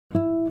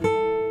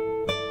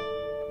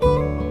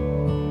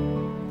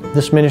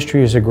This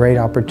ministry is a great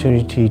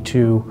opportunity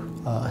to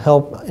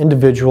help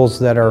individuals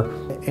that are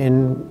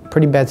in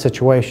pretty bad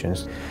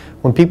situations.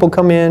 When people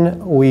come in,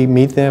 we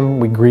meet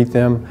them, we greet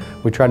them,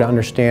 we try to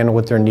understand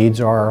what their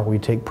needs are, we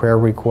take prayer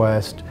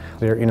requests.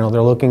 They're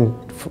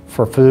looking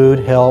for food,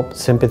 help,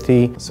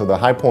 sympathy. So the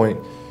High Pointe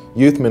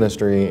Youth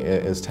Ministry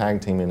is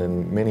tag teaming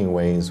in many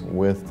ways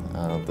with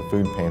the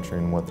food pantry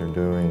and what they're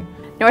doing.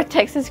 North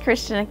Texas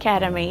Christian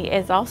Academy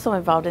is also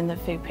involved in the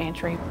food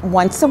pantry.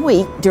 Once a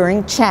week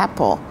during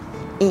chapel,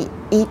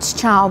 each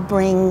child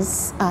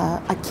brings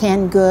a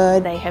canned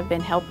good. They have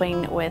been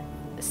helping with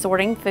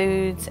sorting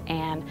foods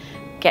and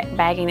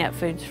bagging up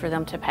foods for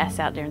them to pass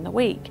out during the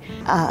week.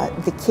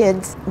 The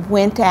kids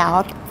went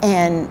out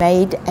and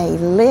made a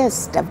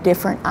list of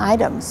different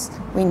items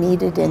we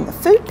needed in the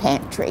food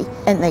pantry,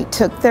 and they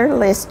took their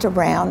list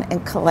around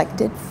and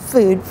collected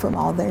food from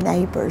all their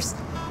neighbors.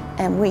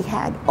 And we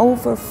had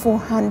over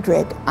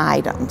 400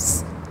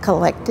 items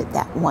collected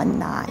that one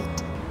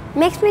night.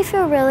 Makes me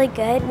feel really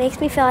good,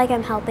 makes me feel like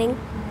I'm helping.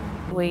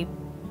 We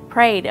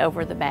prayed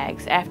over the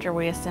bags after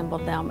we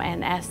assembled them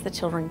and asked the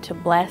children to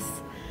bless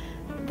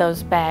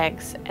those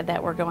bags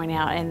that were going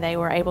out, and they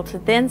were able to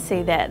then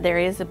see that there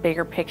is a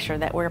bigger picture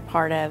that we're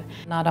part of.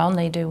 Not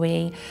only do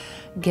we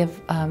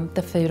give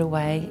the food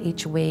away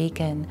each week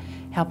and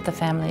help the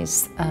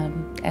families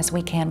as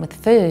we can with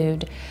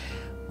food,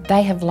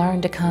 they have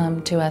learned to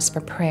come to us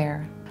for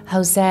prayer.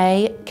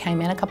 Jose came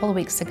in a couple of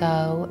weeks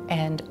ago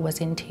and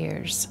was in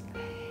tears,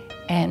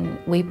 and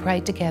we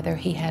prayed together.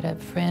 He had a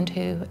friend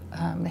who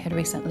had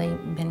recently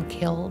been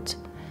killed.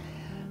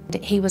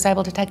 He was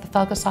able to take the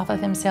focus off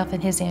of himself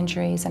and his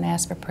injuries and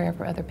ask for prayer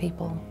for other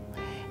people.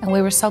 And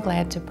we were so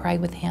glad to pray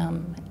with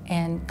him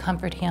and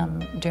comfort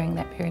him during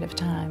that period of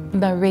time.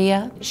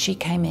 Maria, she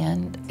came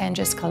in and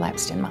just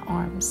collapsed in my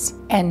arms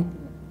and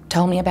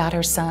told me about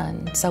her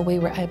son. So we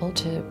were able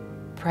to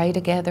pray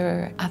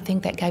together. I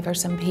think that gave her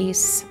some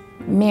peace.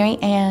 Mary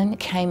Ann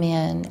came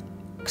in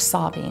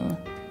sobbing,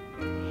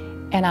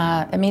 and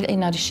I immediately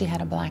noticed she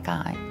had a black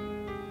eye.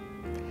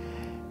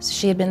 So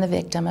she had been the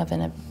victim of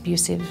an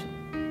abusive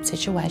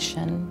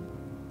situation.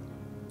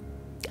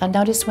 I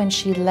noticed when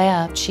she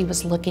left, she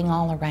was looking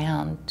all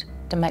around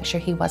to make sure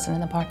he wasn't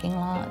in the parking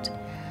lot.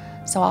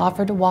 So I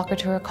offered to walk her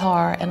to her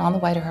car, and on the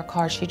way to her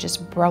car, she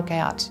just broke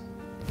out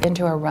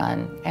into a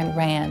run and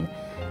ran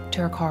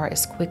to her car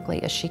as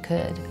quickly as she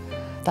could.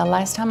 The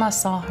last time I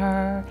saw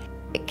her,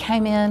 it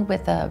came in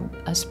with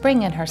a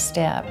spring in her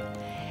step.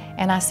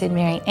 And I said,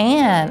 Mary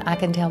Ann, I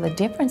can tell the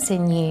difference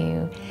in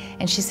you.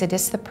 And she said,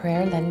 it's the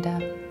prayer,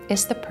 Linda.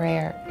 It's the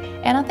prayer.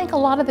 And I think a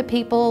lot of the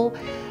people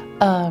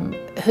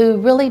who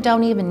really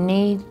don't even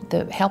need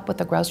the help with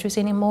the groceries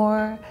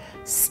anymore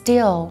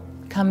still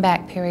come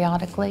back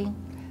periodically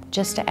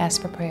just to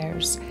ask for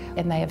prayers.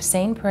 And they have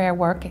seen prayer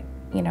work,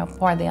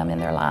 for them in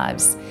their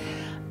lives.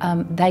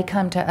 They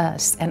come to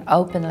us and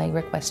openly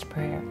request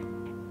prayer.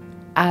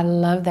 I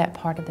love that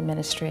part of the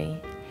ministry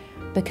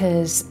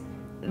because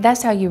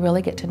that's how you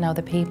really get to know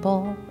the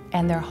people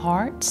and their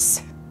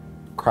hearts.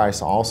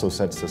 Christ also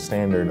sets the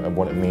standard of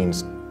what it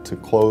means to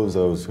clothe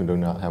those who do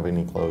not have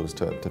any clothes,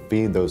 to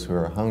feed those who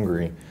are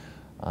hungry.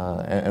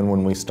 And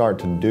when we start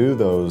to do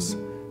those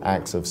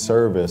acts of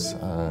service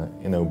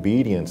in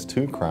obedience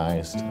to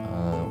Christ,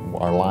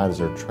 our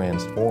lives are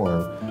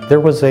transformed. There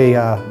was a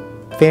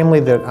family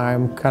that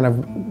I'm kind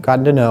of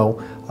gotten to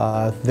know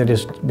that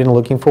has been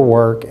looking for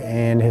work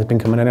and has been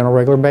coming in on a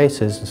regular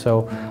basis. And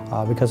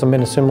so because I'm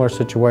in a similar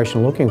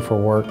situation looking for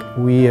work,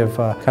 we have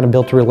kind of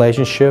built a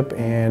relationship,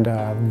 and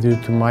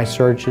due to my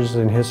searches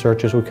and his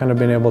searches, we've kind of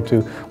been able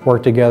to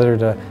work together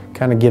to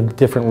kind of give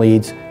different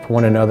leads for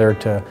one another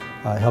to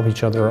help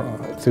each other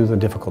through the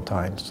difficult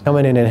times.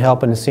 Coming in and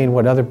helping and seeing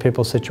what other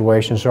people's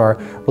situations are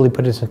really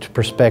put us into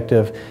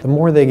perspective. The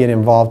more they get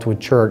involved with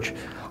church,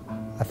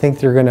 I think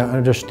they're going to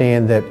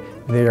understand that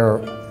there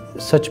are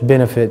such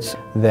benefits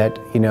that,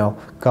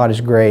 God is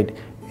great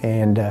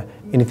and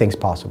anything's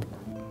possible.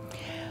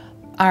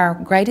 Our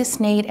greatest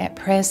need at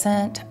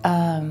present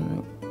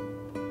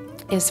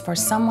is for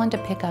someone to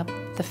pick up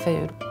the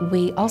food.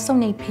 We also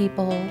need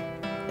people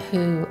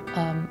who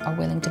are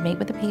willing to meet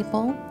with the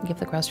people, give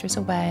the groceries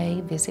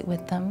away, visit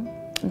with them.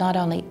 Not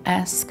only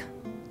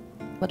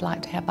would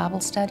like to have Bible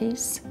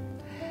studies,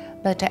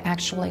 but to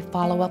actually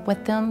follow up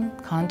with them,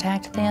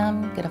 contact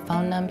them, get a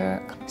phone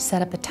number,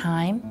 set up a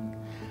time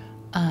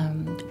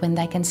when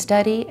they can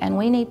study, and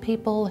we need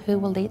people who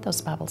will lead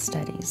those Bible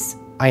studies.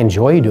 I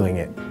enjoy doing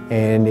it,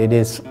 and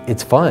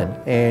it's fun,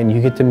 and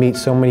you get to meet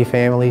so many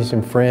families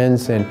and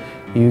friends, and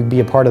you be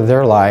a part of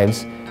their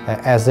lives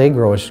as they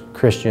grow as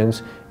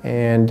Christians,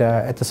 and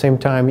at the same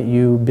time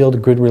you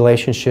build good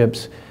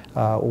relationships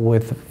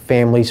with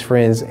families,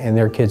 friends, and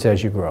their kids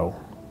as you grow.